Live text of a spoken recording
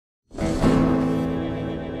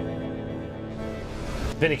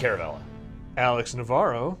Vinny Caravella. Alex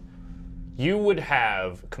Navarro. You would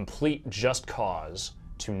have complete just cause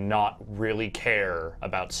to not really care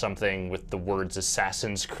about something with the words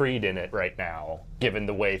Assassin's Creed in it right now, given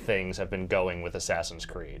the way things have been going with Assassin's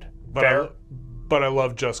Creed. But I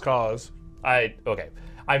love Just Cause. Okay.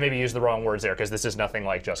 I maybe used the wrong words there because this is nothing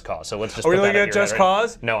like Just Cause. So let's just. Are we looking at Just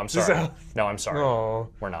Cause? No, I'm sorry. No, I'm sorry. Oh.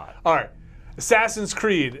 We're not. All right. Assassin's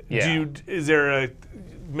Creed. Yeah. Is there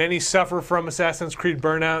many suffer from Assassin's Creed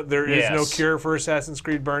burnout? There is no cure for Assassin's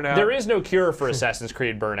Creed burnout. There is no cure for Assassin's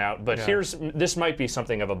Creed burnout, but this might be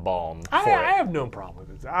something of a balm for it. I have no problem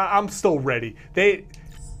with it. I'm still ready.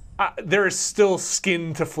 There is still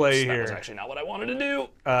skin to flay here. That was actually not what I wanted to do.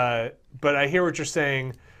 But I hear what you're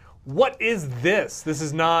saying. What is this? This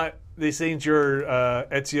is not. This ain't your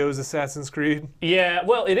Ezio's Assassin's Creed? Yeah,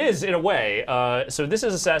 well, it is in a way. So this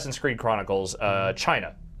is Assassin's Creed Chronicles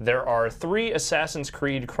China. There are 3 Assassin's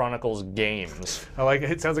Creed Chronicles games. I like it.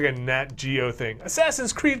 It sounds like a Nat Geo thing.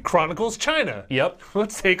 Assassin's Creed Chronicles China. Yep.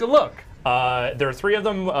 Let's take a look. There are 3 of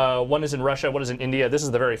them. One is in Russia, one is in India. This is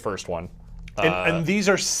the very first one. And these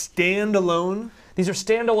are standalone? These are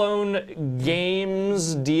standalone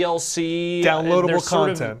games, DLC. Downloadable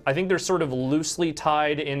content. I think they're sort of loosely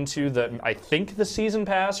tied into the season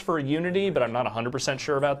pass for Unity, but I'm not 100%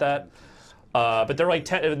 sure about that. But they're like,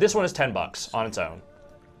 this one is $10 on its own.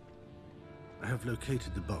 I have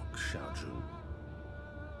located the box, Xiaojun.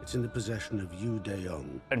 It's in the possession of Yu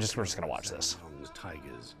Deyong. We're just gonna watch this. Hong's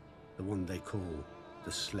tigers, the one they call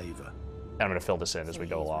the Slaver. And I'm gonna fill this in as we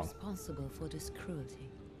go along. Responsible for this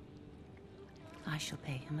cruelty. I shall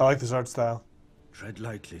pay him. I like this art style. Tread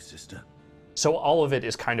lightly, sister. So all of it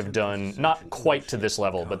is kind of done, not quite to this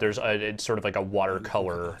level, but it's sort of like a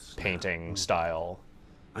watercolor painting style.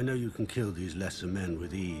 I know you can kill these lesser men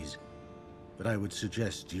with ease, but I would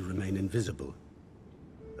suggest you remain invisible,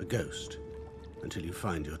 a ghost, until you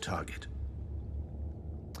find your target.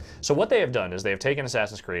 So what they have done is they have taken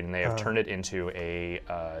Assassin's Creed and they have turned it into a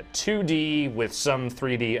 2D with some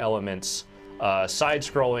 3D elements,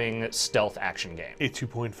 side-scrolling stealth action game. A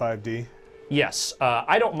 2.5D? Yes.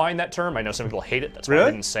 I don't mind that term. I know some people hate it. That's why I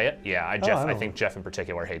didn't say it. Yeah, I think Jeff in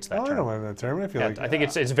particular hates that term. I don't mind that term. I think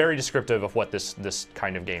it's very descriptive of what this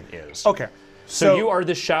kind of game is. Okay. So you are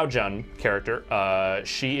this Xiaojun character.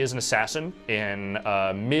 She is an assassin in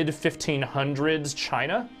mid-1500s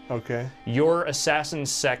China. Okay. Your assassin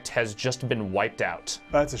sect has just been wiped out.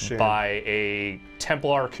 That's a shame. By a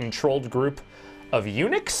Templar-controlled group of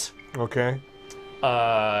eunuchs. Okay.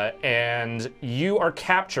 And you are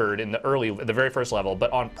captured in the very first level,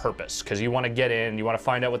 but on purpose, because you want to get in, you want to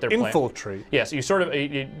find out what they're planning. Infiltrate. Yes, you sort of,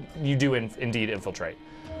 you do indeed infiltrate.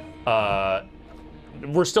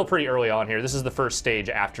 We're still pretty early on here. This is the first stage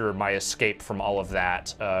after my escape from all of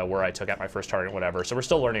that, where I took out my first target, whatever. So we're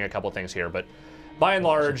still learning a couple things here, but by and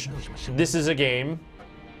large, this is a game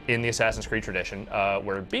in the Assassin's Creed tradition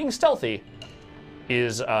where being stealthy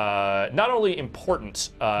is not only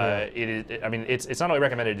important. It's not only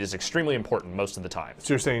recommended; it is extremely important most of the time.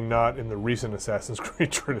 So you're saying not in the recent Assassin's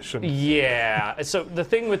Creed tradition? Yeah. So the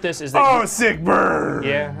thing with this is that sick burn.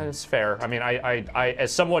 Yeah, that's fair. I mean, I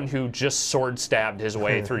as someone who just sword stabbed his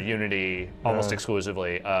way through Unity almost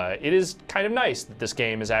exclusively, it is kind of nice that this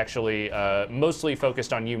game is actually mostly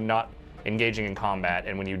focused on you not engaging in combat,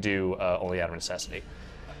 and when you do, only out of necessity.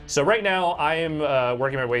 So right now, I am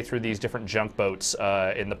working my way through these different junk boats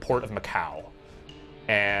in the port of Macau,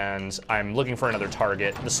 and I'm looking for another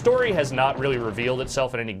target. The story has not really revealed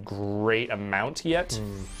itself in any great amount yet,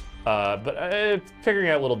 but figuring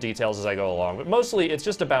out little details as I go along. But mostly, it's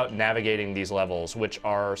just about navigating these levels, which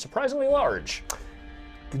are surprisingly large.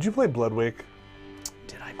 Did you play Bloodwake?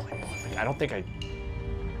 Did I play Bloodwake? I don't think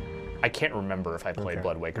I can't remember if I played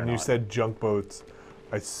Bloodwake or not. When you said junk boats,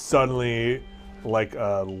 I suddenly, like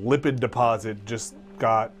a lipid deposit, just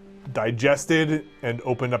got digested and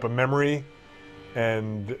opened up a memory,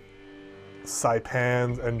 and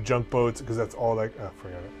saipans and junk boats, because that's all like, oh,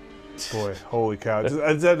 forget it. Boy, holy cow.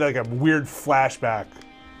 It's like a weird flashback.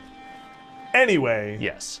 Anyway.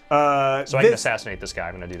 Yes. So I can assassinate this guy.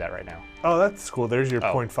 I'm going to do that right now. Oh, that's cool. There's your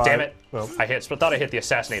 .5. Damn it. Well. I thought I hit the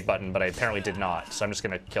assassinate button, but I apparently did not. So I'm just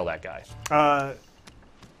going to kill that guy.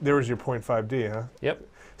 There was your .5D, huh? Yep.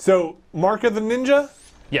 So, Mark of the Ninja?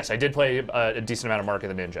 Yes, I did play a decent amount of Mark of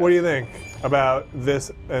the Ninja. What do you think about this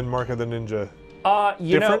and Mark of the Ninja?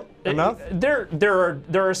 Different enough?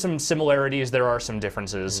 There are some similarities. There are some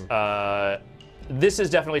differences. This is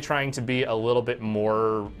definitely trying to be a little bit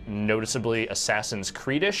more noticeably Assassin's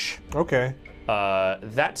Creed-ish. Okay.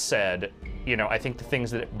 That said, I think the things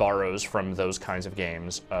that it borrows from those kinds of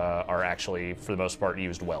games are actually, for the most part,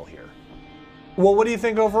 used well here. Well, what do you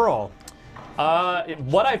think overall?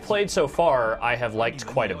 What I've played so far, I have liked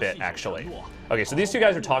quite a bit, actually. Okay, so these two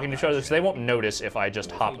guys are talking to each other, so they won't notice if I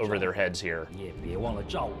just hop over their heads here.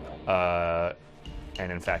 And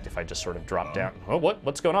in fact, if I just sort of drop down... Oh,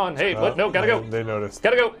 what's going on? Hey, what? No, gotta go. They noticed.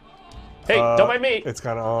 Gotta go. Hey, don't mind me. It's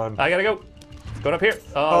kind of on. I gotta go. Going up here.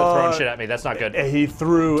 Oh, they're throwing shit at me. That's not good. He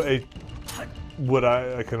threw what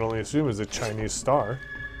I can only assume is a Chinese star.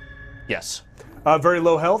 Yes. Very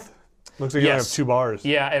low health. Looks like you only have Yes. 2 bars.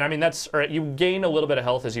 Yeah, and I mean, you gain a little bit of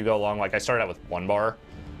health as you go along. Like, I started out with 1 bar.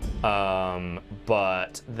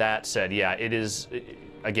 But that said, yeah, it is...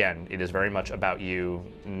 Again, it is very much about you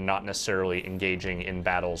not necessarily engaging in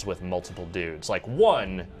battles with multiple dudes. Like,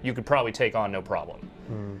 1, you could probably take on no problem.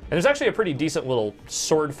 And there's actually a pretty decent little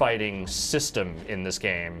sword fighting system in this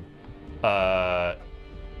game,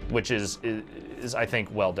 which is I think,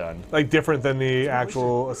 well done. Like, different than the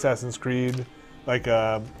actual Assassin's Creed, like,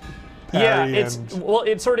 Yeah, parry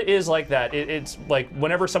it sort of is like that. It's like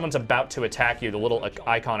whenever someone's about to attack you, the little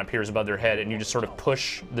icon appears above their head, and you just sort of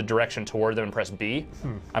push the direction toward them and press B.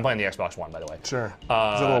 I'm playing the Xbox One, by the way. Sure. Is it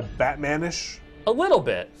a little Batman-ish? A little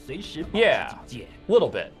bit. Yeah, a little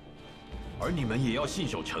bit. But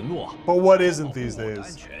what isn't these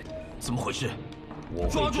days? Oh, does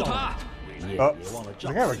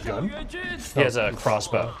the guy have a gun? He has a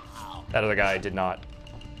crossbow. That other guy did not.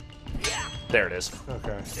 There it is.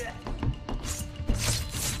 Okay.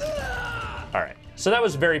 All right. So that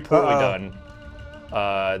was very poorly done.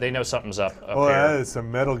 They know something's up Oh, here. that is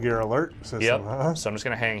some Metal Gear alert system, Yep. huh? So I'm just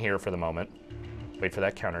gonna hang here for the moment. Wait for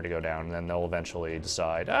that counter to go down, and then they'll eventually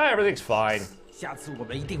decide, everything's fine.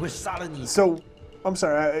 So, I'm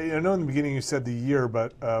sorry, I know in the beginning you said the year,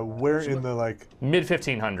 but where in the, like...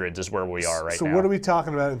 Mid-1500s is where we are right now. So what are we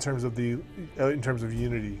talking about in terms of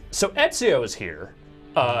Unity? So Ezio is here.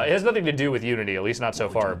 It has nothing to do with Unity, at least not so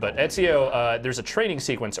far, but Ezio, there's a training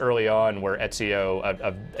sequence early on where Ezio,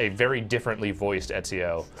 a very differently voiced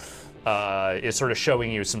Ezio, is sort of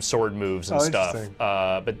showing you some sword moves and stuff.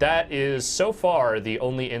 But that is, so far, the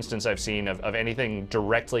only instance I've seen of anything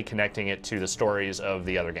directly connecting it to the stories of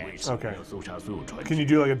the other games. Okay. Can you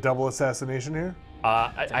do like a double assassination here?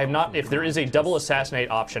 I have not, if there is a double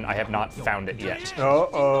assassinate option, I have not found it yet.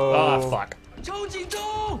 Uh-oh. Ah, fuck.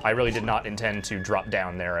 I really did not intend to drop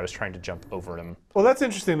down there. I was trying to jump over them. Well, that's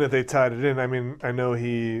interesting that they tied it in. I mean, I know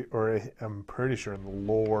I'm pretty sure in the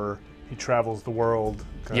lore, he travels the world,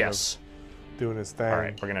 kind Yes. of doing his thing. All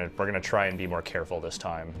right, we're gonna try and be more careful this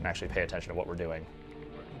time and actually pay attention to what we're doing.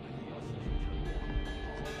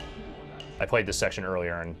 I played this section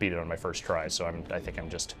earlier and beat it on my first try, so I think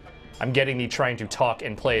I'm getting the trying to talk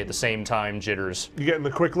and play at the same time jitters. You getting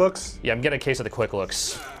the quick looks? Yeah, I'm getting a case of the quick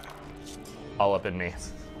looks. All up in me.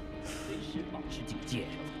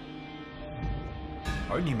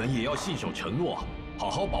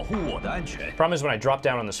 Problem is when I drop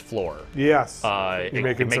down on this floor. Yes. It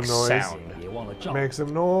makes some noise. sound. Make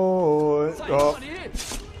some noise. Oh.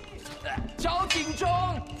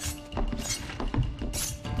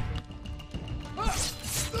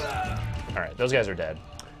 All right, those guys are dead.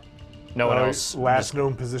 No one else. Last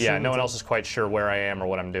known position. Yeah, no one else is quite sure where I am or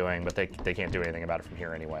what I'm doing, but they can't do anything about it from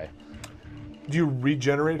here anyway. Do you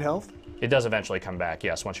regenerate health? It does eventually come back,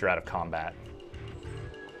 yes, once you're out of combat.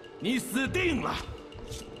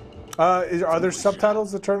 Are there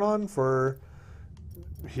subtitles that turn on for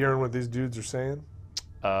hearing what these dudes are saying?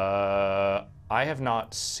 I have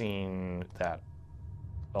not seen that.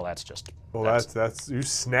 Well, that's just... Well, that's you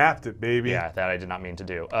snapped it, baby. Yeah, that I did not mean to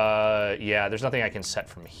do. Yeah, there's nothing I can set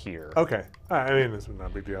from here. Okay. I mean, this is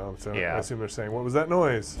not a big deal. So Yeah. I assume they're saying, what was that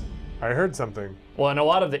noise? I heard something. Well, and a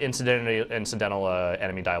lot of the incidental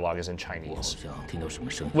enemy dialogue is in Chinese,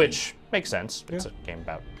 which makes sense. It's a game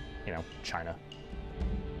about, China.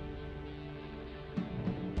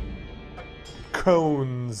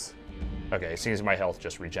 Cones. Okay, seems my health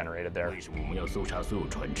just regenerated there.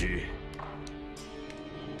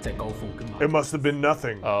 It must have been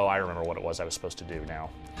nothing. Oh, I remember what it was I was supposed to do now.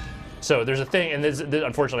 So there's a thing, and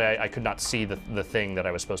unfortunately I could not see the thing that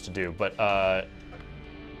I was supposed to do, but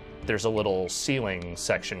there's a little ceiling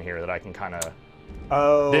section here that I can kind of...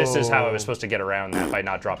 Oh. This is how I was supposed to get around that by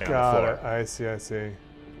not dropping on the floor. I see.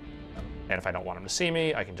 And if I don't want them to see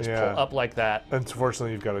me, I can just pull up like that.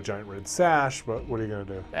 Unfortunately, you've got a giant red sash, but what are you going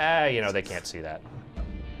to do? They can't see that.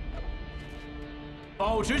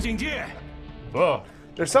 Whoa.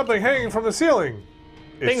 There's something hanging from the ceiling.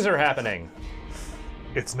 Things are happening.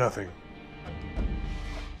 It's nothing.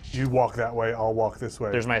 You walk that way, I'll walk this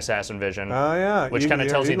way. There's my assassin vision. Oh, yeah. Which kind of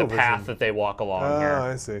tells you the eagle path vision. that they walk along Oh, here.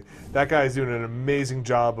 I see. That guy's doing an amazing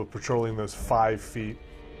job of patrolling those 5 feet.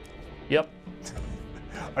 Yep.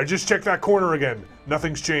 I just checked that corner again.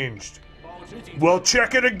 Nothing's changed. Well,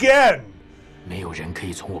 check it again. 没有人可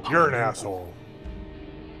以从我旁 You're an 边路过 asshole.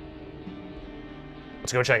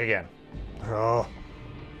 Let's go check again. Oh.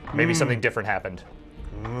 Maybe something different happened.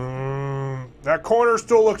 That corner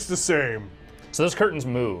still looks the same. So those curtains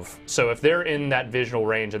move. So if they're in that visual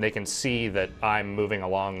range and they can see that I'm moving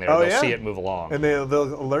along there, Oh, they'll yeah? see it move along. And they'll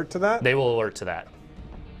alert to that? They will alert to that.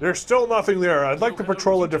 There's still nothing there. I'd like to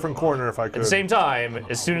patrol a different corner if I could. At the same time,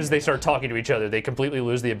 as soon as they start talking to each other, they completely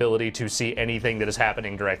lose the ability to see anything that is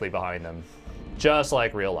happening directly behind them. Just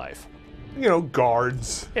like real life. You know,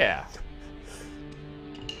 guards. Yeah.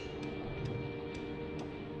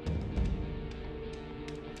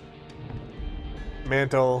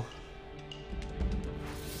 Mantle.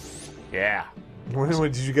 Yeah. When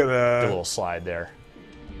did you get A a... little slide there.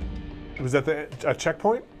 Was that a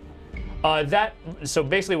checkpoint? So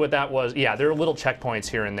basically what that was, yeah, there are little checkpoints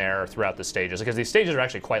here and there throughout the stages, because these stages are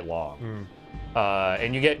actually quite long.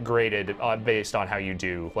 And you get graded based on how you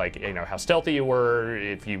do, like, you know, how stealthy you were.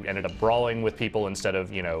 If you ended up brawling with people instead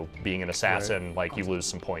of, you know, being an assassin, like, you lose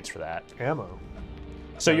some points for that. Ammo.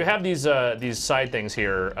 So you have these side things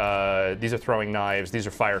here. These are throwing knives. These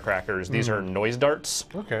are firecrackers. These are noise darts.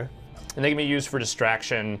 Okay. And they can be used for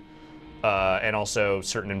distraction and also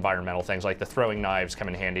certain environmental things. Like the throwing knives come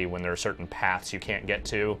in handy when there are certain paths you can't get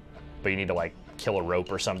to, but you need to, like, kill a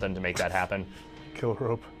rope or something to make that happen. Kill a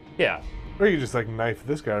rope. Yeah. Or you just, like, knife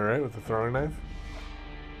this guy, right? With the throwing knife?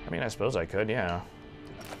 I mean, I suppose I could, yeah.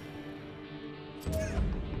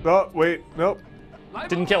 Oh, wait. Nope.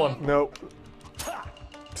 Didn't kill him. Nope.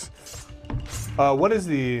 What is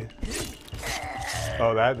the...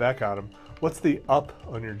 Oh, that got him. What's the up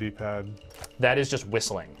on your D-pad? That is just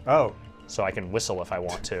whistling. Oh. So I can whistle if I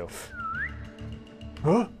want to.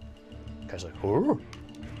 Huh? Guy's like, ooh.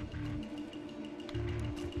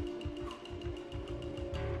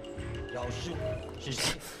 Yeah,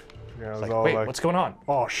 it was Like, all wait, like, what's going on?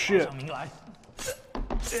 oh, shit.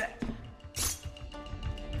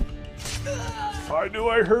 I knew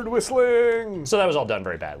I heard whistling. So that was all done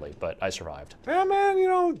very badly, but I survived. Yeah, man, you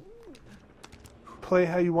know, play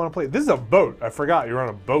how you want to play. This is a boat. I forgot you're on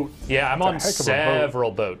a boat. Yeah, I'm It's a on heck of a boat.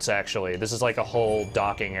 several boats, actually. This is like a whole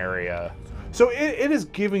docking area. So it is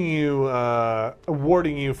giving you,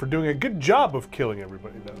 awarding you for doing a good job of killing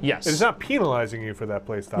everybody, though. Yes. It's not penalizing you for that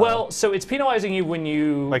play style. Well, so it's penalizing you when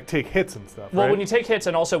you... like take hits and stuff, well, right? when you take hits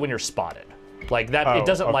and also when you're spotted. Like that, Oh, it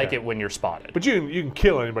doesn't like okay. it when you're spotted. But you can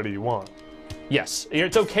kill anybody you want. Yes,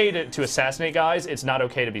 it's okay to assassinate guys. It's not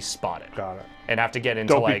okay to be spotted. Got it. And have to get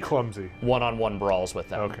into Don't be like clumsy. one-on-one brawls with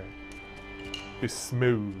them. Okay. Be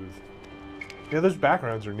smooth. Yeah, those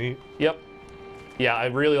backgrounds are neat. Yep. Yeah, I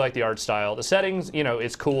really like the art style. The settings, you know,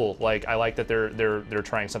 it's cool. Like I like that they're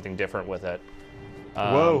trying something different with it.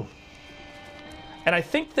 Whoa. And I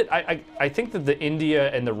think that I think that the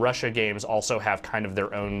India and the Russia games also have kind of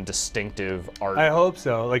their own distinctive art. I hope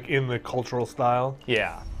so. Like in the cultural style.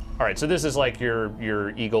 Yeah. All right, so this is like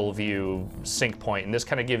your eagle view sync point, and this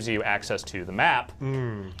kind of gives you access to the map,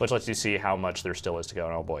 which lets you see how much there still is to go.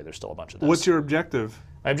 And oh boy, there's still a bunch of this. What's your objective?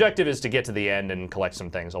 My objective is to get to the end and collect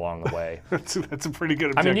some things along the way. That's a pretty good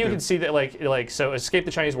I objective. mean, you can see that like so escape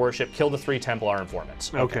the Chinese warship, kill the 3 Templar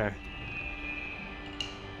informants. Okay.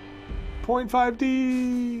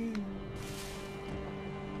 0.5D.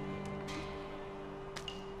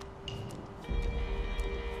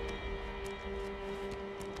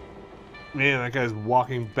 Man, that guy's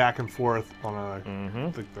walking back and forth on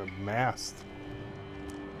a like the mast.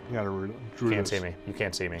 You gotta drew You can't this. see me. You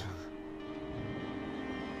can't see me.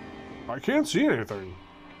 I can't see anything.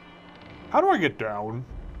 How do I get down?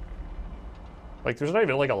 Like there's not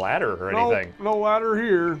even like a ladder or anything. No ladder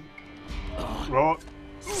here. Oh.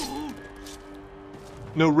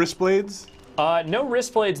 No wrist blades? No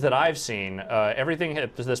wrist blades that I've seen. Everything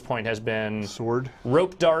at this point has been Sword?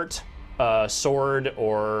 rope dart, sword,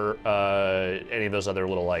 or any of those other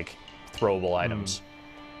little like throwable items.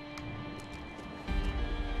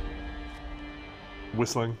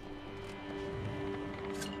 Whistling.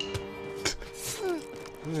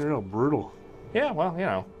 They're real brutal. Yeah, well, you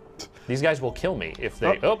know, these guys will kill me if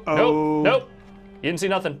they. Oh, Oh, oh. nope. You didn't see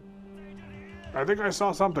nothing. I think I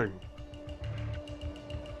saw something.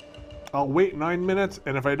 I'll wait 9 minutes,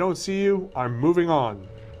 and if I don't see you, I'm moving on.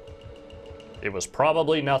 It was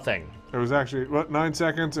probably nothing. It was actually, what, 9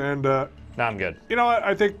 seconds, and, No, I'm good. you know what?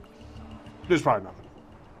 I think there's probably nothing.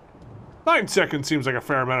 9 seconds seems like a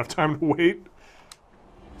fair amount of time to wait.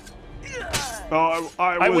 Oh,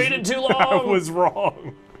 I was, waited too long. I was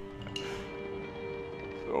wrong.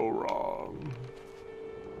 So wrong.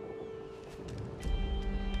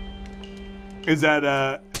 Is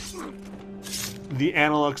that the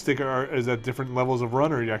analog stick is at different levels of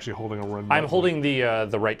run, or are you actually holding a run button? I'm holding the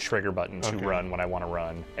right trigger button to Okay. run when I want to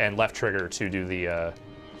run, and left trigger to do the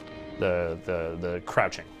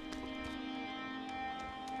crouching.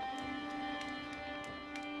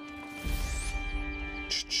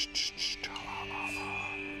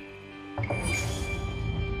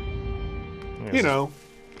 You know,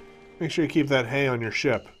 make sure you keep that hay on your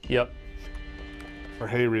ship Yep. for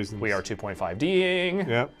hay reasons. We are 2.5D'ing.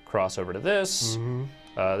 Yep. Cross over to this.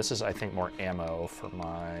 This is, I think, more ammo for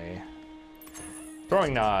my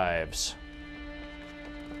throwing knives.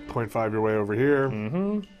 0.5 your way over here.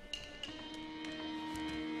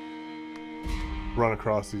 Run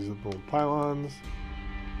across these little pylons.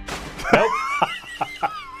 Nope.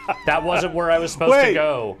 That wasn't where I was supposed to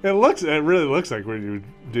go. It really looks like what you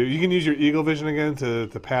would do. You can use your eagle vision again to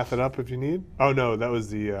path it up if you need. Oh no, that was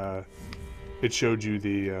the. It showed you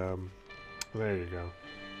the. There you go.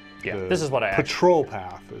 Yeah, The this is what I actually. patrol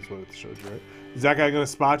path is what it showed you, right? Is that guy gonna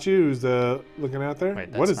spot you? Who's looking out there? Wait,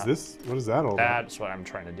 What that's is not- this? What is that all about? That's what I'm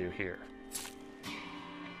trying to do here.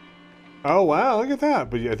 Oh wow, look at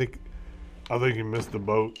that! But yeah, I think you missed the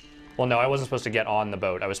boat. Well, no, I wasn't supposed to get on the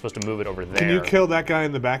boat. I was supposed to move it over there. Can you kill that guy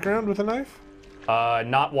in the background with a knife?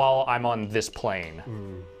 Not while I'm on this plane. I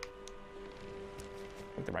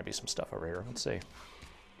think there might be some stuff over here. Let's see.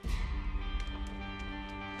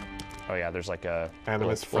 Oh yeah, there's like a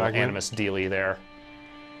Animus little fragment? animus dealy there.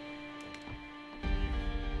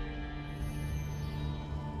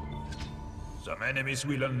 Some enemies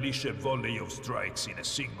will unleash a volley of strikes in a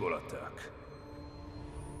single attack.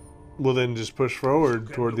 Well, then just push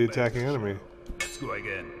forward toward the attacking enemy. Let's go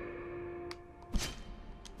again.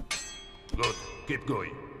 Good. Keep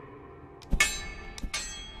going.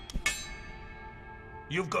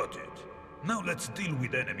 You've got it. Now let's deal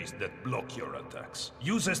with enemies that block your attacks.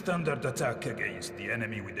 Use a standard attack against the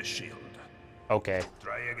enemy with a shield. Okay.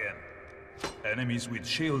 Try again. Enemies with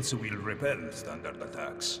shields will repel standard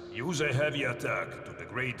attacks. Use a heavy attack to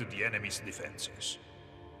degrade the enemy's defenses.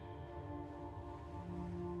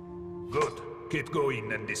 Good. Keep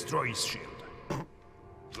going and destroy his shield.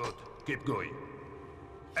 Good. Keep going.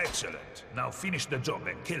 Excellent. Now finish the job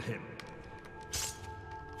and kill him.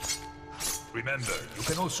 Remember, you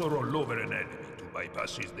can also roll over an enemy to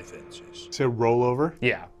bypass his defenses. Say roll over.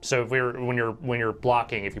 Yeah. So if when you're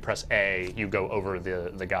blocking, if you press A, you go over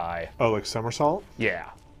the guy. Oh, like somersault. Yeah.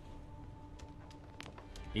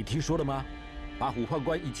 你听说了吗？把虎宦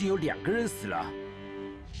官已经有2个人死了。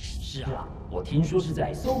是啊，我听说是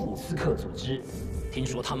在搜捕刺客组织，听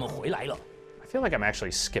说他们回来了。 I feel like I'm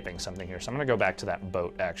actually skipping something here, so I'm gonna go back to that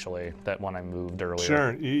boat actually, that one I moved earlier.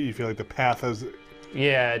 Sure. You feel like the path has.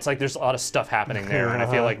 Yeah, it's like there's a lot of stuff happening there, and I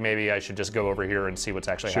feel like maybe I should just go over here and see what's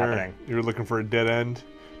actually happening. You were looking for a dead end.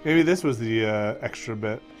 Maybe this was the extra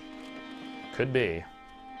bit. Could be.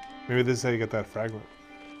 Maybe this is how you get that fragment.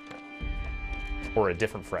 Or a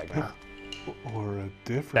different fragment. Or a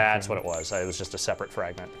different. That's what fragment. it was. It was just a separate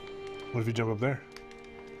fragment. What if you jump up there?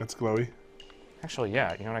 That's glowy. Actually,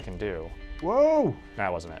 yeah, you know what I can do? Whoa! That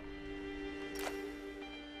wasn't it.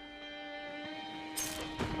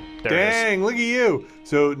 There it is. Dang! Look at you.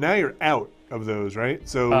 So now you're out of those, right?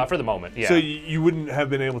 So For the moment, yeah. So you wouldn't have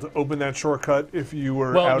been able to open that shortcut if you were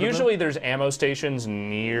out Well, of them? usually there's ammo stations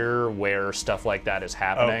near where stuff like that is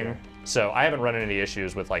happening. Okay. So I haven't run into any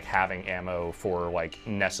issues with like having ammo for like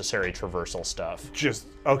necessary traversal stuff. Just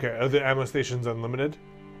okay. Are the ammo stations unlimited?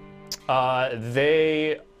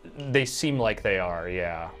 They seem like they are,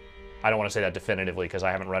 yeah. I don't want to say that definitively because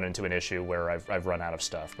I haven't run into an issue where I've run out of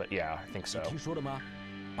stuff, but yeah, I think so. 听说了吗？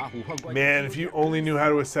把虎宦官 Man, if you only knew how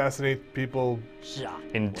to assassinate people 是啊，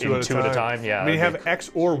 In two two at a time, yeah. I mean, you that'd have X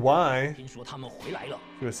or Y 听说他们回来了。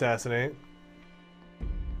 to assassinate.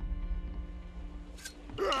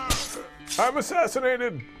 I'm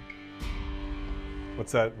assassinated.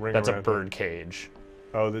 What's that ring? That's a around? bird cage.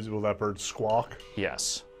 Oh, will that bird squawk?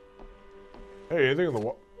 Yes. Hey, anything in the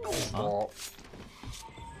wall?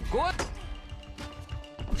 滚！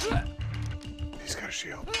 He's got a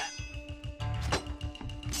shield.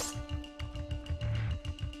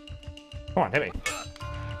 Come on, hit me.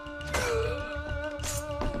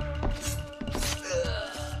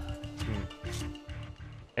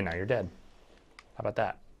 And now you're dead. How about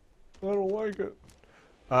that? I don't like it.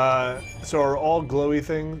 So are all glowy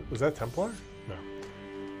things? Was that Templar? No.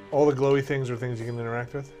 All the glowy things are things you can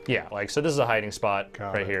interact with? Yeah, like, so this is a hiding spot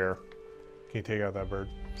Got right it. here. Can you take out that bird?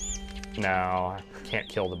 No, I can't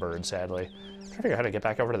kill the bird, sadly. I'm trying to figure out how to get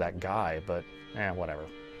back over to that guy, but whatever.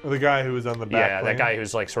 Or the guy who was on the back Yeah, plane? that guy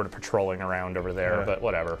who's like sort of patrolling around over there, Yeah. but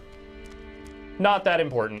whatever. Not that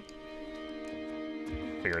important.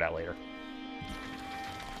 Figure it out later.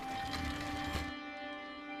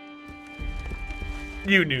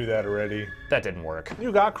 You knew that already. That didn't work.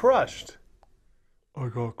 You got crushed. I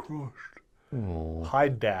got crushed.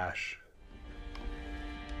 Hide dash.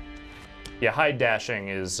 Yeah, hide dashing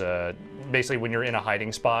is basically when you're in a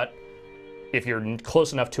hiding spot. If you're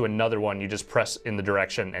close enough to another one, you just press in the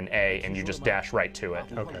direction and A, and you just dash right to it.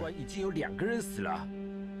 八虎判官已经有2个人死了。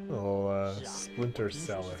 Oh, Splinter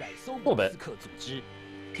Cellar. 在搜little 捕 bit. 刺客组织，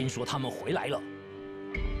听说他们回来了。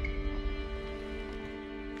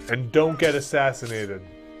 And don't get assassinated.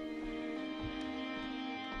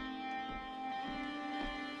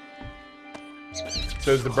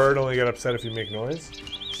 So does the bird only get upset if you make noise?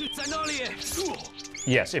 是在那里。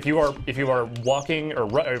 Yes, if you are walking or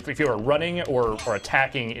if you are running or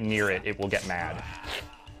attacking near it, it will get mad.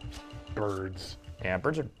 Birds. Yeah,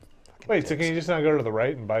 birds are Wait, so can you just not go to the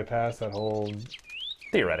right and bypass that whole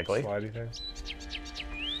theoretically. slidey thing?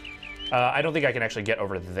 I don't think I can actually get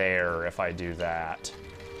over there if I do that.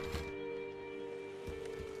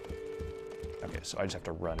 Okay, so I just have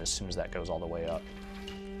to run as soon as that goes all the way up.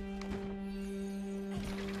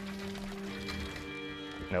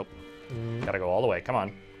 Nope. Gotta go all the way. Come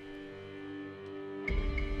on.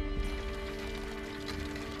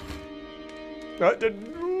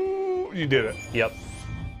 You did it. Yep.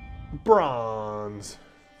 Bronze.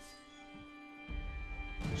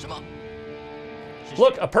 什么？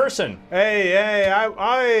 Look, a person! Hey,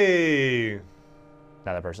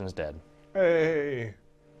 Now that person is dead. hey.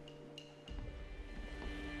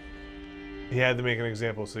 He had to make an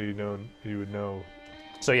example so you would know.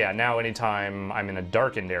 So yeah, now anytime I'm in a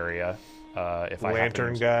darkened area, if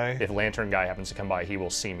Lantern guy. if Lantern Guy happens to come by, he will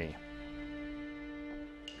see me.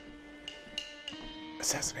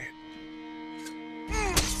 Assassinate.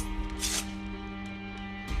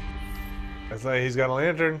 That's like he's got a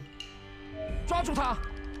lantern. 抓住他！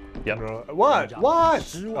 Yep. What? What?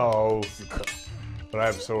 失望 Oh, 刺客。 but I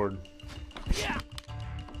have a sword.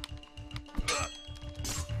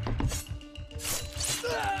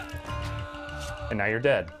 And now you're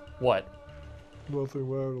dead. What? Nothing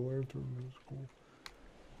without a lantern is cool.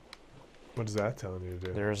 What is that telling you to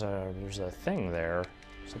do? There's a thing there.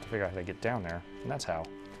 Just have to figure out how to get down there, and that's how.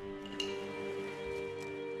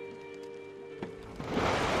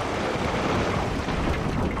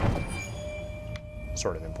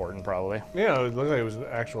 Sort of important, probably. Yeah, it looked like it was an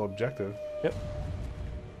actual objective. Yep.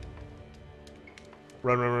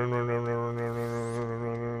 Run, run, run, run, run, run, run, run, run,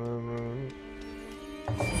 run, run, run.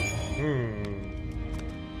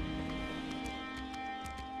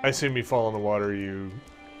 I assume you fall in the water, you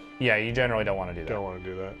Yeah, you generally don't want to do that. don't want to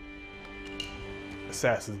do that.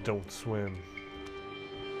 Assassins don't swim.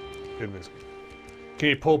 Goodness. Can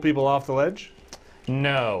you pull people off the ledge?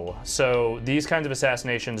 No. So these kinds of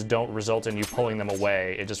assassinations don't result in you pulling them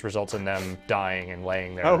away. It just results in them dying and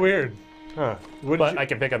laying there. Oh, weird. Huh. What did But you- I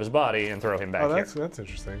can pick up his body and throw him back Oh, here. that's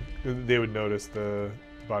interesting. They would notice the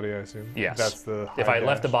body, I assume. Yes. That's the. If I high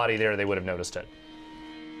left the dash. body there, they would have noticed it.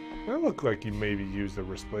 That looked like you maybe used a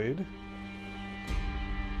wrist blade.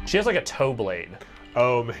 She has like a toe blade.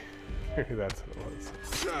 Oh, maybe that's what it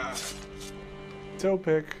was. Toe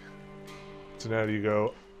pick. So now do you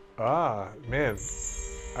go? Ah, man,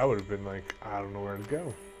 I would have been like, I don't know where to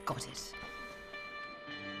go. Got it.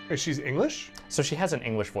 Hey, she's English? So she has an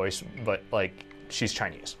English voice, but like she's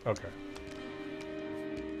Chinese. Okay.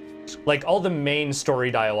 Like all the main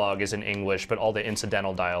story dialogue is in English, but all the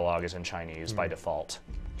incidental dialogue is in Chinese by default.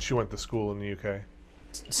 She went to school in the UK.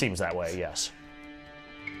 Seems that way, yes.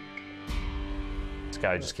 This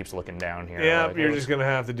guy just keeps looking down here. Yeah, like, you're "Oh, just gonna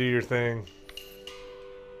have to do your thing.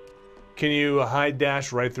 Can you hide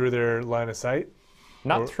dash right through their line of sight?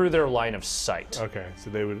 not through their line of sight. Okay, so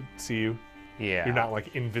they would see you. Yeah. You're not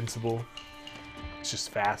like invincible. It's just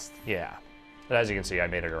fast. Yeah. But as you can see, I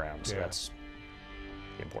made it around, so Yeah. that's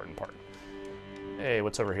the important part. Hey,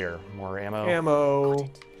 what's over here? More ammo? Ammo. Okay.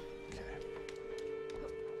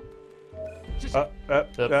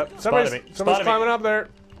 Somebody's Spotted me. Spotted me. climbing up there.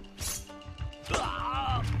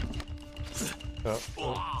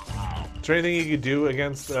 Is there anything you could do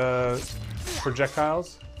against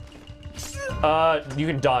projectiles? You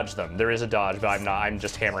can dodge them. There is a dodge, but I'm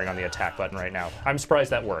just hammering on the attack button right now. I'm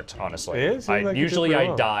surprised that worked, honestly. It is? Seems like you did Usually pretty I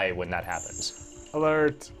well. die when that happens.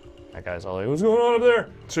 Alert. That guy's all like, what's going on up there?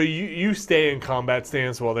 So you stay in combat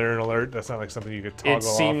stance while they're in alert? That's not like something you could toggle It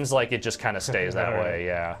seems like it just kind of stays that Alright. way,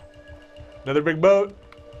 yeah. off? Another big boat.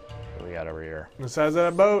 What do we got over here? The size of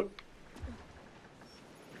that boat.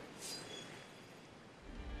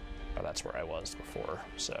 Oh, that's where I was before,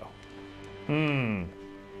 so.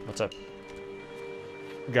 What's up?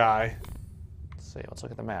 Guy. Let's see, let's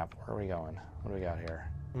look at the map. Where are we going? What do we got here?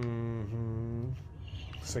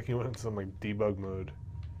 It's like you went into some like debug mode.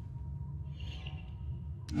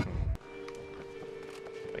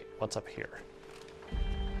 Wait, what's up here?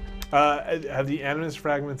 Have the animus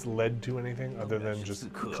fragments led to anything other than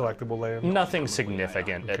just collectible land? Nothing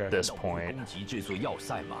significant Okay. at this point. 攻击这座要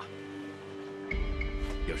塞吗？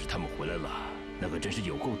要是他们回来了，那可真是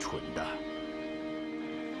有够蠢的。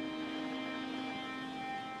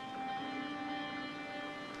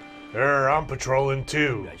 I'm patrolling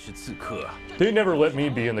too. 原是刺客， They never let me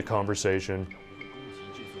be in the conversation. 攻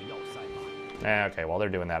击这座要塞吗？ Okay, while they're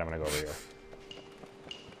doing that, I'm gonna go over here.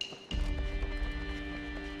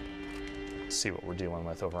 See what we're dealing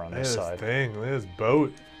with over on Look at this this side. thing. Look at this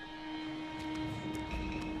boat.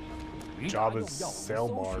 云 Jabba's 达 sail 要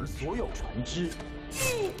我们搜 barge. 寻所有船只。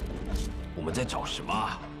我们在找什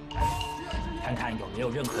么？看看有没有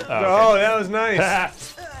任何 Oh, that was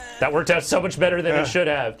nice. That worked out so much better than Yeah. it should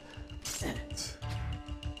have.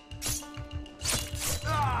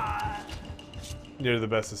 You're the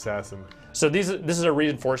best assassin. So this is a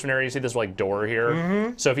reinforcement area. You see this like door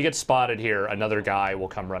here? So if you get spotted here, another guy will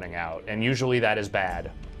come running out. And usually that is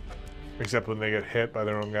bad. Except when they get hit by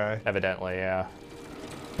their own guy. Evidently, yeah.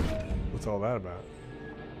 What's all that about?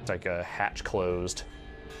 It's like a hatch closed.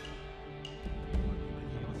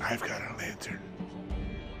 I've got a lantern.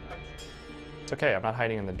 It's okay, I'm not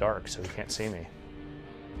hiding in the dark, so he can't see me.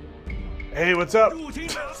 Hey, what's up?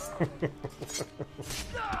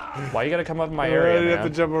 Why you gotta come up in my You area, have to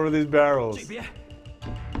man? jump over these barrels. 这边，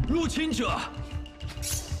入侵者。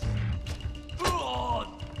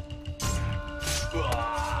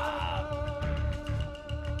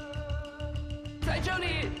在这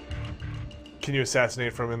里， Can you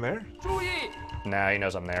assassinate from in there? 注意， Nah, he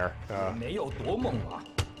knows I'm there. 没有多猛啊！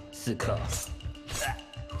刺客，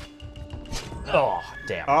 Oh,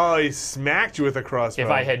 damn. Oh, he smacked you with a crossbow. If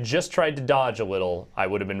I had just tried to dodge a little, I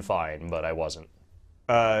would have been fine, but I wasn't.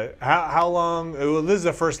 How long? Well, this is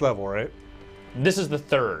the first level, right? This is the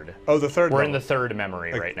third. Oh, the third. We're in level. the third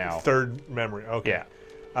memory Like, right now. Third memory. Okay.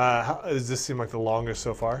 Yeah. Does this seem like the longest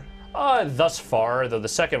so far? Thus far, though the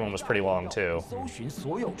second one was pretty long too. 搜寻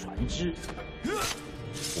所有船只。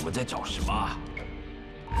我们在找什么？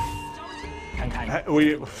看看 It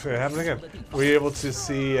happened again. Were you able to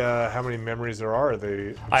see how many memories there are? Are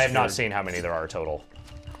they? I have not obscured? seen how many there are total.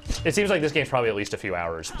 It seems like this game's probably at least a few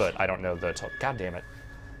hours, but I don't know the total. God damn it.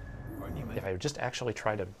 If I would just actually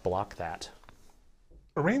try to block that.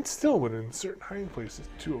 Remain still when in certain hiding places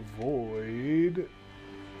to avoid.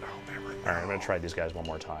 Oh, memory. All right, I'm gonna try these guys one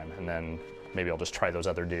more time, and then maybe I'll just try those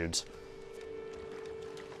other dudes.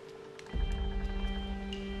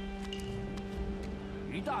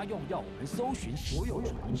 于大用要我们搜寻所有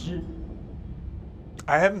船只。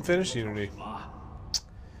 I haven't finished Unity.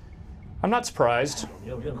 I'm not surprised. 没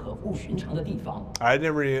有任何不寻常的地方。 I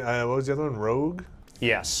never. What was the other one? Rogue.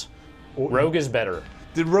 Yes. Rogue is better.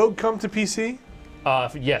 Did Rogue come to PC?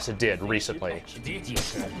 Yes, it did recently. 直接解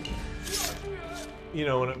释。 You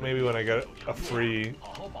know, maybe when I get a free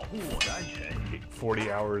好好保护我的安全。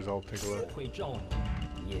 40 hours, I'll take a 我 look. 会照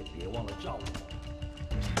你，你也别忘了照我。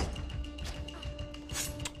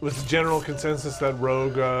 Was the general consensus that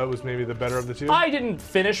Rogue was maybe the better of the two? I didn't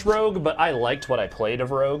finish Rogue, but I liked what I played of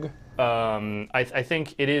Rogue. I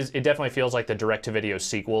think it definitely feels like the direct-to-video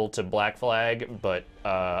sequel to Black Flag, but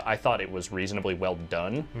I thought it was reasonably well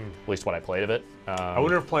done, at least what I played of it. I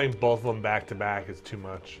wonder if playing both of them back to back is too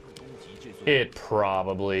much. It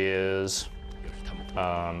probably is.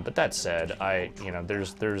 But that said,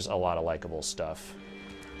 there's a lot of likable stuff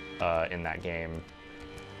in that game,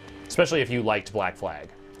 especially if you liked Black Flag.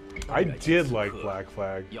 I did like Black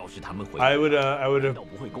Flag. 要是他们回 I 来， would have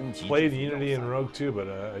不会攻击。 played Unity and Rogue too, but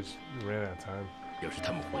I just ran out of time. 要是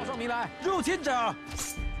他们回来，报上名来，入侵者。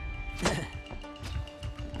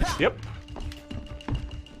 Yep.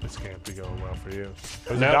 This can't be going well for you.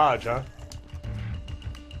 It was No. a dodge, huh?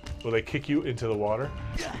 Will they kick you into the water?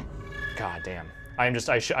 God damn.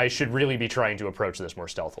 I should really be trying to approach this more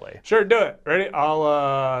stealthily. Sure, do it. Ready?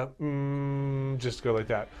 I'll just go like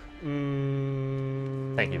that.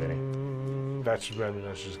 Thank you, Vinny. That should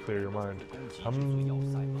just clear your mind.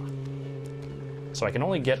 So I can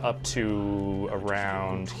only get up to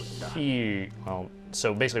around here. Well,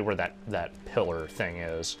 so basically where that pillar thing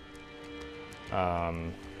is.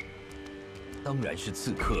 当然是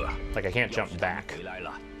刺客。 Like I can't jump 要是他们 back. 回来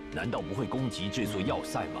了，难道不会攻击这座要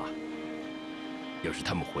塞吗？要是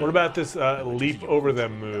他们回来 What about this leap over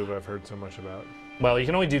them move I've heard so much about? Well, you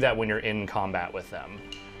can only do that when you're in combat with them.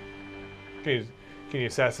 Can you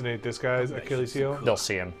assassinate this guy's Achilles heel? They'll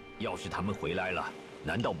see him. 要是他们回来了，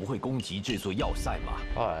难道不会攻击这座要塞吗？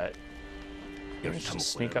 But 要 you 是他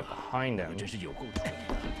just 们回 sneak 来 up 了， behind 可 him. 真是有够蠢的。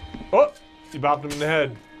 Oh! You bopped him in the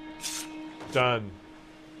head. Done.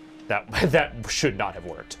 that should not have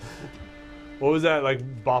worked. What was that,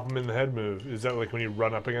 like, bop him in the head move? Is that like when you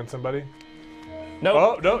run up against somebody? Nope.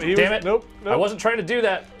 Oh, no, Damn it. Nope. I wasn't trying to do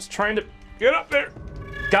that. I was trying to... Get up there!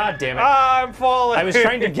 God damn it. Ah, I'm falling! I was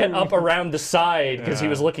trying to get up around the side because he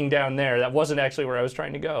was looking down there. That wasn't actually where I was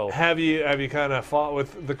trying to go. Have you kind of fought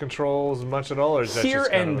with the controls much at all, or is that Here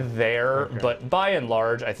just kind and of there, but by and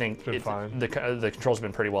large, I think been fine. the controls have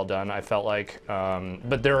been pretty well done. I felt like,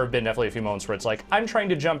 but there have been definitely a few moments where it's like I'm trying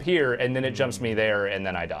to jump here, and then it jumps me there, and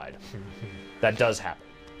then I died. That does happen.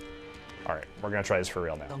 All right, we're gonna try this for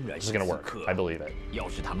real now. This is gonna work. I believe it. 要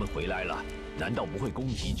是他们回来了，难道不会攻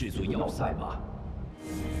击这座要塞吗？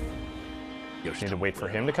要是 Need 他 to 们 wait for 回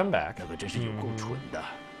来 him 了 to come back. 那可真是有够蠢的。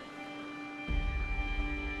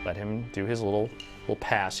 Let him do his little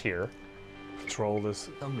pass here. control this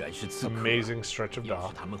当然是刺客。 amazing stretch of 要是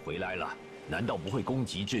dock? 他们回来了，难道不会攻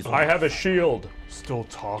击这座？ I have a shield. Still 要是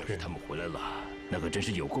talking. 他们回来了，那可真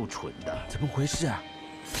是有够蠢的。怎么回事啊？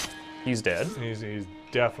 He's dead. He's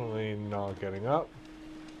definitely not getting up.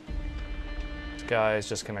 This guy's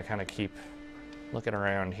just gonna kind of keep looking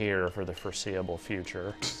around here for the foreseeable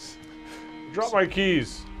future. Drop my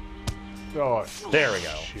keys. Oh, There we go.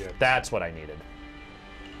 shit. That's what I needed.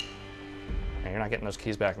 And you're not getting those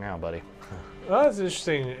keys back now, buddy. Well, that's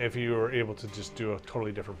interesting if you were able to just do a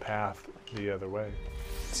totally different path the other way.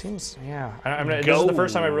 Seems, yeah. I mean, this is the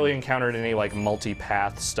first time I really encountered any like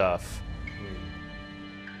multi-path stuff.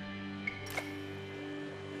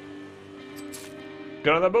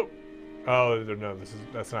 Get on that boat. Oh no,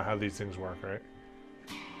 that's not how these things work, right?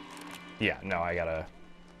 Yeah, no, I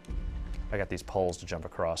got these poles to jump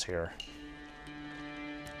across here.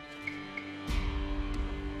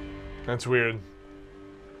 That's weird.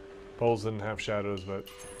 Poles didn't have shadows, but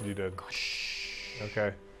you did.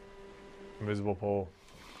 Okay. Invisible pole.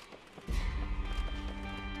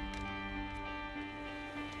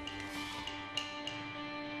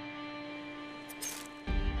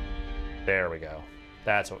 There we go.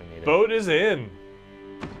 That's what we needed. Boat is in.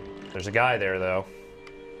 There's a guy there, though.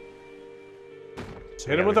 So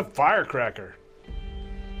Hit him with a firecracker.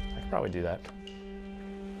 I could probably do that.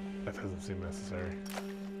 That doesn't seem necessary.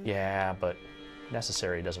 Yeah, but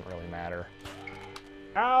necessary doesn't really matter.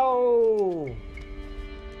 Ow!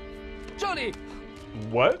 这里，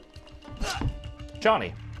 What?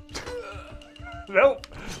 Johnny. Nope.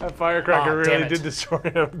 That firecracker Ah, damn really it. did destroy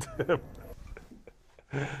him.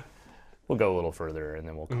 We'll go a little further and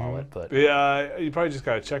then we'll call it, but Yeah, you probably just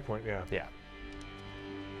got a checkpoint, yeah. yeah.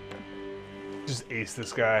 Just ace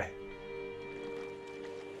this guy.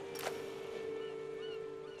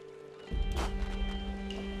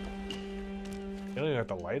 You don't even have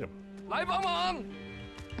to light him. 来帮忙！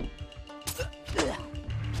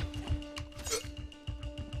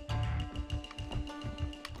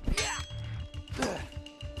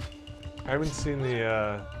 I haven't seen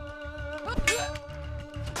the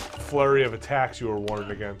flurry of attacks you were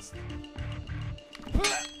warned against.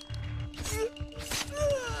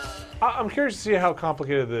 I'm curious to see how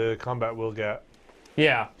complicated the combat will get.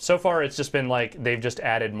 Yeah, so far it's just been like they've just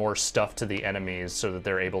added more stuff to the enemies so that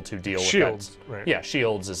they're able to deal with Shields, that. right. Yeah,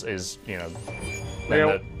 shields is you know.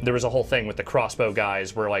 Yeah. There was a whole thing with the crossbow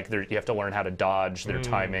guys where like you have to learn how to dodge their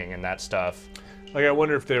timing and that stuff. Like, I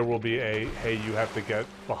wonder if there will be a, hey, you have to get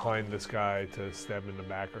behind this guy to stab him in the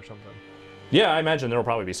back or something. Yeah, I imagine there will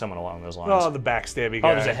probably be someone along those lines. Oh, the backstabby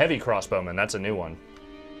guy. Oh, there's a heavy crossbowman. That's a new one.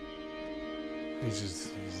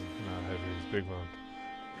 He's not heavy, he's big one.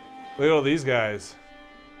 Look at all these guys.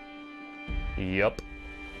 Yup.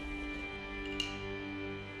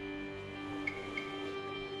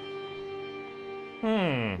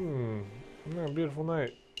 Yeah, beautiful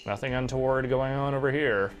night. Nothing untoward going on over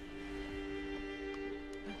here.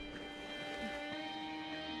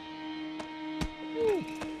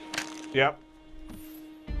 Yep.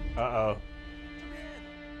 Uh-oh.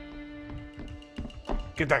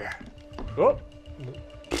 Get that guy. Oh!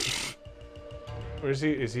 Where is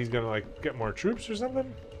he? Is he gonna, like, get more troops or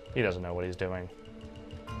something? He doesn't know what he's doing.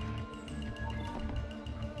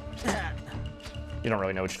 You don't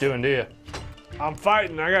really know what you're doing, do you? I'm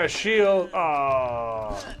fighting. I got a shield.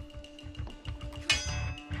 Oh.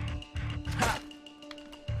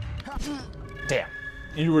 Damn.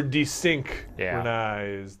 You were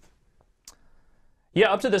desynchronized.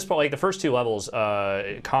 Yeah, up to this point, like the first two levels,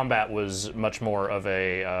 combat was much more of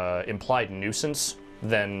a implied nuisance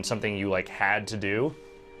than something you like had to do.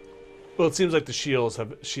 Well, it seems like the shields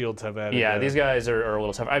have added. Yeah, these guys are a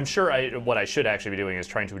little tough. I'm sure what I should actually be doing is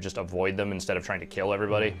trying to just avoid them instead of trying to kill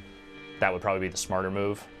everybody. That would probably be the smarter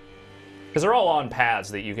move. Because they're all on paths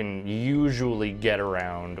that you can usually get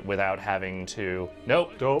around without having to...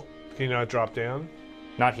 Nope. Dope. Can you not drop down?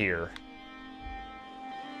 Not here.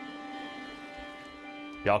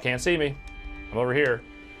 Y'all can't see me. I'm over here.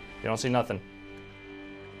 You don't see nothing.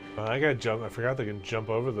 I gotta jump. I forgot they can jump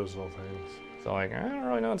over those little things. So like, I don't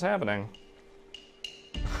really know what's happening.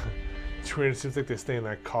 It's weird. It seems like they stay in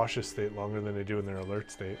that cautious state longer than they do in their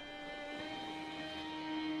alert state.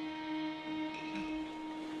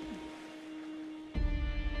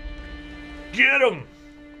 Get him!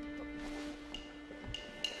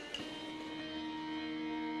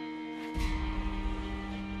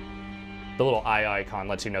 The little eye icon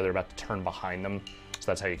lets you know they're about to turn behind them. So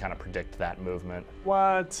that's how you kind of predict that movement.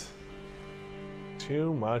 What?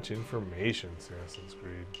 Too much information, Assassin's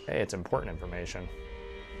Creed. Hey, it's important information.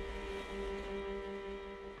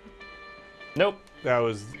 Nope. That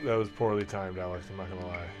was poorly timed, Alex. I'm not gonna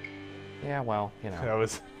lie. Yeah, well, you know. That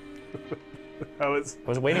was. I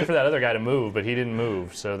was waiting for that other guy to move, but he didn't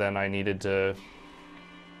move. So then I needed to.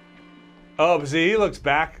 Oh, but see, he looks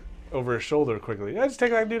back over his shoulder quickly. Yeah, just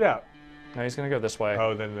take that dude out. No, he's gonna go this way.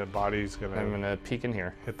 Oh, then the body's gonna. I'm gonna peek in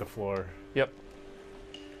here. Hit the floor. Yep.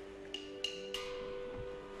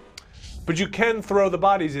 But you can throw the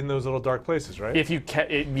bodies in those little dark places, right? If you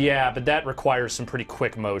can, yeah, but that requires some pretty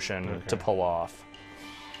quick motion to pull off.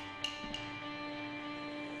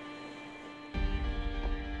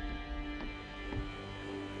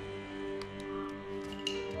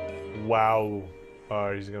 Wow.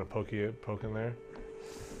 He's gonna poke in there.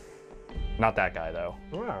 Not that guy though.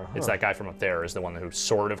 Wow. It's that guy from up there is the one who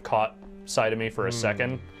sort of caught sight of me for a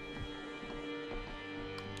second.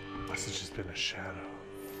 Must have just been a shadow.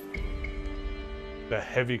 The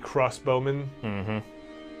heavy crossbowman. Mm-hmm.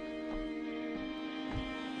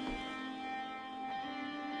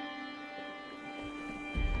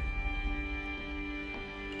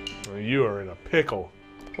 Well, you are in a pickle.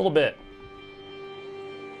 A little bit.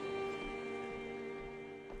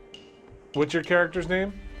 What's your character's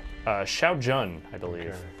name? Xiao Jun, I believe.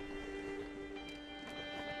 Okay.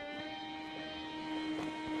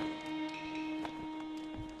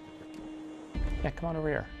 Yeah, come on over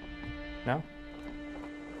here. No?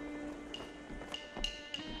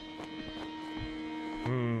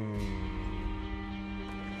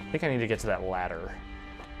 I think I need to get to that ladder.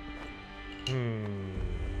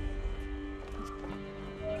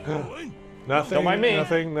 Nothing. Don't mind me.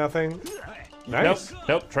 Nothing. Nice.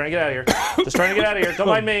 Nope. Trying to get out of here. Just trying to get out of here. Don't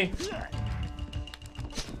mind me.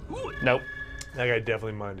 Nope. That guy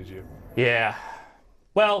definitely minded you. Yeah.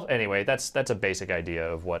 Well, anyway, that's a basic idea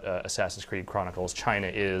of what Assassin's Creed Chronicles China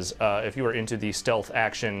is. If you are into the stealth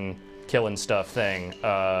action killing stuff thing,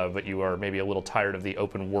 but you are maybe a little tired of the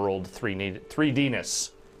open world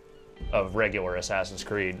 3D-ness of regular Assassin's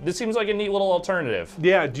Creed, this seems like a neat little alternative.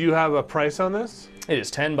 Yeah. Do you have a price on this? It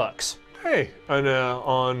is $10. Hey,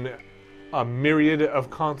 on a myriad of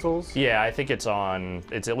consoles. Yeah, I think it's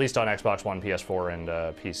at least on Xbox One, PS4, and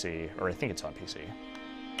PC, or I think it's on PC.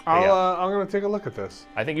 I'm gonna take a look at this.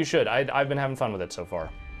 I think you should. I've been having fun with it so far.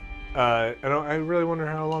 I really wonder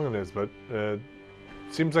how long it is, but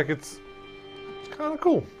seems like it's kind of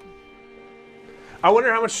cool. I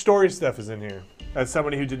wonder how much story stuff is in here. As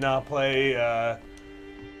somebody who did not play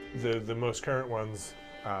the most current ones,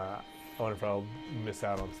 I wonder if I'll miss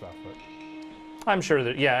out on stuff. But I'm sure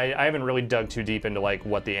that, yeah, I haven't really dug too deep into like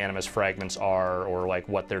what the Animus fragments are or like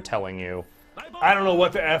what they're telling you. I don't know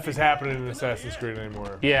what the F is happening in Assassin's Creed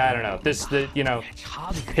anymore. Yeah, I don't know.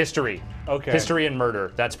 History. Okay. History and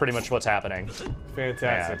murder. That's pretty much what's happening. Fantastic.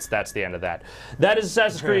 Yeah, that's the end of that. That is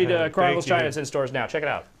Assassin's Creed Chronicles China. It's in stores now. Check it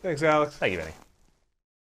out. Thanks, Alex. Thank you, Vinny.